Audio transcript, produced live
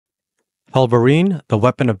Hellverine, the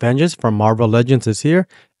weapon of vengeance from Marvel Legends is here,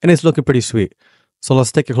 and it's looking pretty sweet. So let's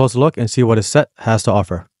take a closer look and see what this set has to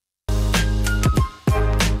offer.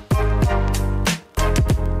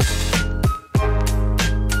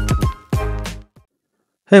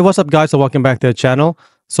 Hey, what's up guys, and welcome back to the channel.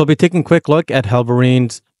 So we'll be taking a quick look at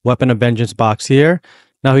Hellverine's Weapon of Vengeance box here.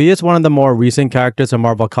 Now he is one of the more recent characters in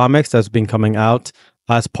Marvel Comics that's been coming out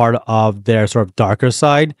as part of their sort of darker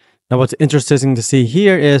side. Now what's interesting to see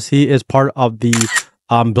here is he is part of the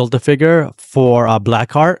Build-A-Figure for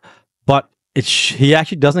Blackheart, but he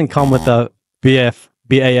actually doesn't come with the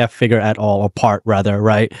BAF figure at all, or part rather,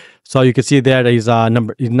 right? So you can see there that he's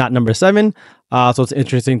not number 7. So it's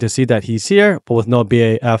interesting to see that he's here, but with no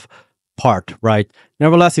BAF part, right?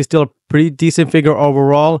 Nevertheless, he's still a pretty decent figure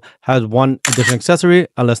overall, has one additional accessory,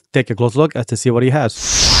 and let's take a close look as to see what he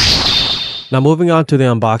has. Now moving on to the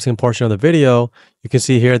unboxing portion of the video, you can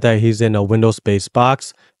see here that he's in a window-based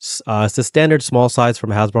box. It's the standard small size from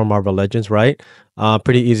Hasbro Marvel Legends, right?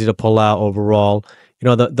 Pretty easy to pull out overall. You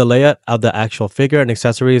know, the layout of the actual figure and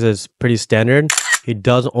accessories is pretty standard. He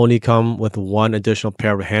does only come with one additional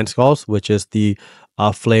pair of hand skulls, which is the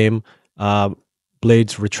flame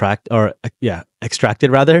blades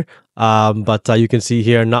extracted rather. But you can see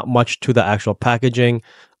here not much to the actual packaging.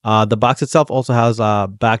 The box itself also has a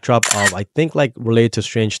backdrop of, I think, like related to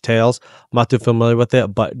Strange Tales. I'm not too familiar with it,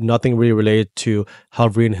 but nothing really related to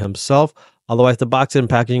Hellverine himself. Otherwise, the box and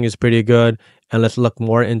packaging is pretty good. And let's look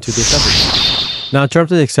more into the accessories. Now, in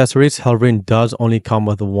terms of the accessories, Hellverine does only come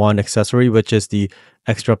with one accessory, which is the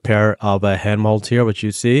extra pair of hand molds here, which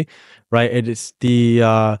you see, right? It is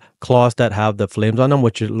the claws that have the flames on them,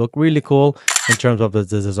 which look really cool in terms of the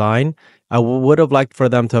design. I would have liked for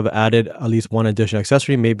them to have added at least one additional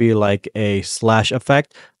accessory, maybe like a slash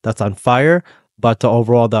effect that's on fire. But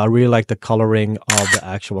overall, I really like the coloring of the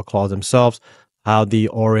actual claws themselves, how the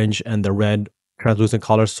orange and the red translucent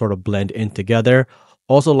colors sort of blend in together.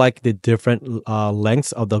 Also like the different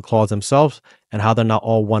lengths of the claws themselves and how they're not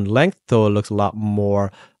all one length, so it looks a lot more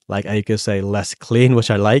like, you could say, less clean, which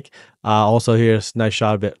I like. Also here's a nice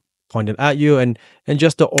shot of it pointed at you, and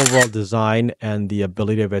just the overall design and the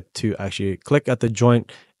ability of it to actually click at the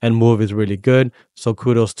joint and move is really good. So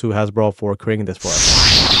kudos to Hasbro for creating this for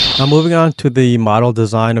us. Now moving on to the model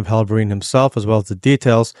design of Hellverine himself, as well as the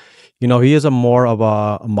details. You know, he is more of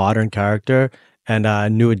a modern character and a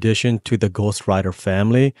new addition to the Ghost Rider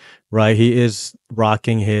family, right? He is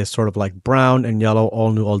rocking his sort of like brown and yellow,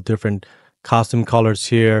 all different costume colors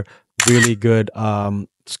here. Really good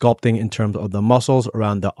sculpting in terms of the muscles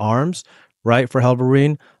around the arms, right, for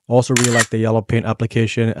Hellverine. Also really like the yellow paint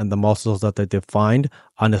application and the muscles that they defined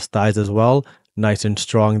on his thighs as well. Nice and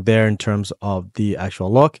strong there in terms of the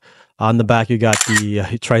actual look. On the back, you got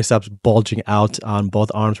the triceps bulging out on both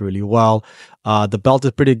arms really well. The belt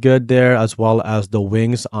is pretty good there, as well as the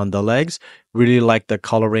wings on the legs. Really like the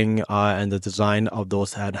coloring and the design of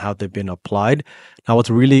those and how they've been applied. Now, what's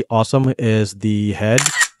really awesome is the head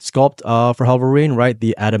sculpt for Hellverine, right?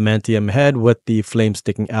 The adamantium head with the flame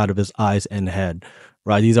sticking out of his eyes and head,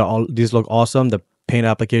 right? These look awesome. The paint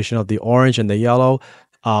application of the orange and the yellow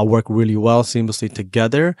work really well seamlessly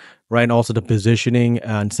together, right? And also the positioning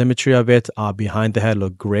and symmetry of it behind the head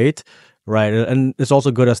look great, right? And it's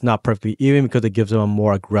also good as not perfectly even because it gives him a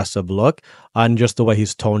more aggressive look, and just the way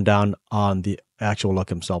he's toned down on the actual look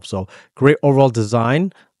himself. So great overall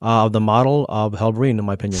design of the model of Hellverine, in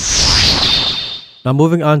my opinion. Now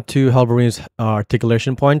moving on to Hellverine's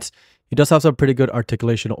articulation points. He does have some pretty good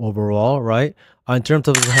articulation overall, right? In terms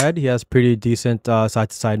of his head, he has pretty decent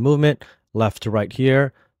side-to-side movement, left to right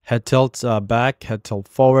here. Head tilts back, head tilt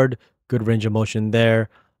forward. Good range of motion there.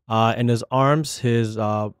 And his arms,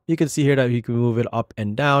 you can see here that he can move it up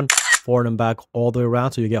and down, forward and back, all the way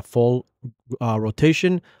around. So you get full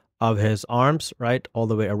rotation of his arms, right? All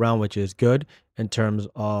the way around, which is good in terms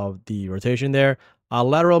of the rotation there.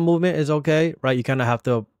 Lateral movement is okay, right? You kind of have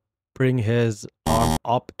to bring his arm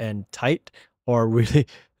up and tight, or really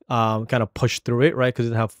kind of push through it, right? Because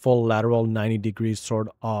it have full lateral 90 degrees sort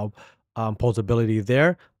of posability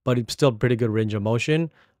there, but it's still pretty good range of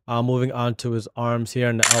motion. Moving on to his arms here,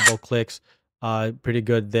 and the elbow clicks, pretty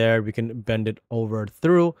good there. We can bend it over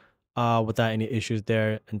through without any issues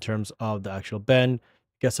there in terms of the actual bend.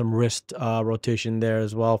 Get some wrist rotation there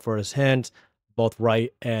as well for his hands, both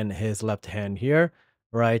right and his left hand here,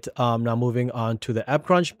 right? Now moving on to the ab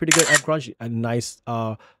crunch, pretty good ab crunch, a nice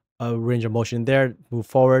range of motion there. Move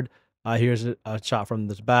forward. Here's a shot from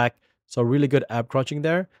this back. So really good ab crunching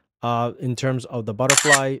there. In terms of the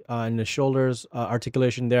butterfly and the shoulders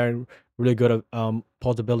articulation there, really good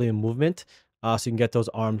portability and movement. So you can get those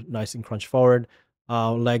arms nice and crunched forward.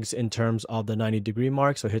 Legs in terms of the 90-degree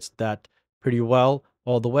mark, so hits that pretty well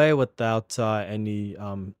all the way without any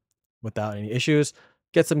issues.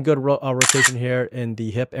 Get some good rotation here in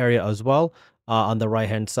the hip area as well, on the right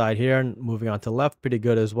hand side here, and moving on to left, pretty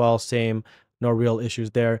good as well. Same, no real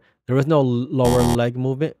issues there. There is no lower leg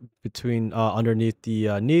movement between underneath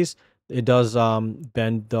the knees. It does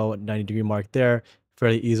bend though at 90-degree mark there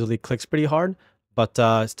fairly easily. Clicks pretty hard, but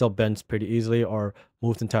still bends pretty easily or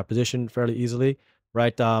moves into that position fairly easily.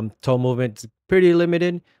 Right, toe movement is pretty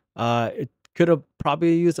limited. It could have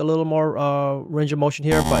probably used a little more range of motion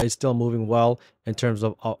here, but it's still moving well in terms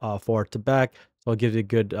of forward to back. So it gives you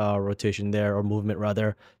good rotation there, or movement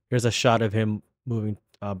rather. Here's a shot of him moving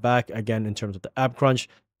back again in terms of the ab crunch,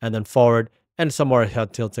 and then forward, and some more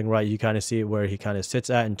head tilting right. You kind of see where he kind of sits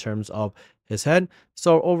at in terms of his head.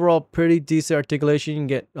 So overall, pretty decent articulation. You can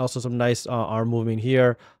get also some nice arm movement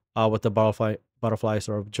here with the butterfly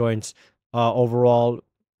sort of joints. Overall,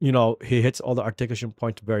 you know, he hits all the articulation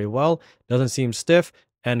points very well, doesn't seem stiff,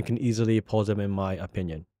 and can easily pose him in my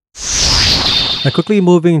opinion. Now quickly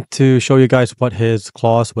moving to show you guys what his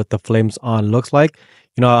claws with the flames on looks like.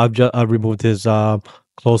 You know, I've removed his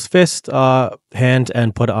closed fist hand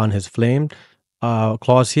and put on his flame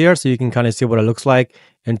claws here, so you can kind of see what it looks like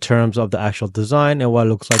in terms of the actual design and what it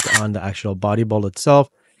looks like on the actual body build itself.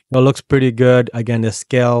 It looks pretty good. Again, the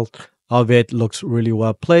scale of it looks really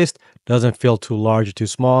well placed, doesn't feel too large or too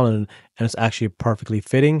small, and it's actually perfectly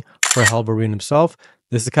fitting for Hellverine himself.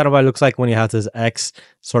 This is kind of what it looks like when he has his X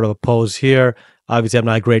sort of a pose here. Obviously, I'm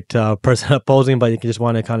not a great person at posing, but you can just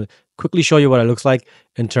want to kind of quickly show you what it looks like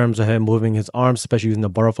in terms of him moving his arms, especially using the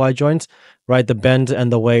butterfly joints, right? The bend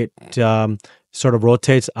and the way it sort of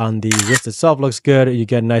rotates on the wrist itself looks good. You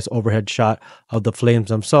get a nice overhead shot of the flames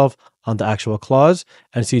themselves on the actual claws,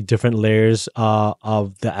 and see different layers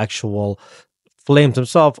of the actual flames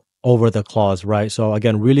themselves over the claws, right? So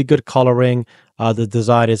again, really good coloring. The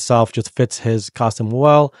design itself just fits his costume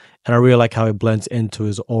well, and I really like how it blends into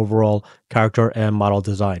his overall character and model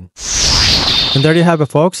design. And there you have it,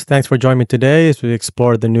 folks. Thanks for joining me today as we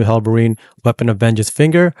explore the new Hellverine Weapon of Vengeance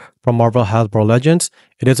finger from Marvel Hasbro Legends.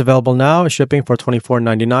 It is available now, shipping for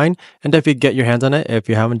 $24.99, and if you get your hands on it, if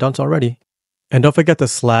you haven't done so already. And don't forget to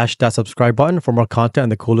slash that subscribe button for more content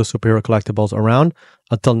and the coolest superhero collectibles around.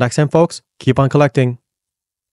 Until next time, folks, keep on collecting.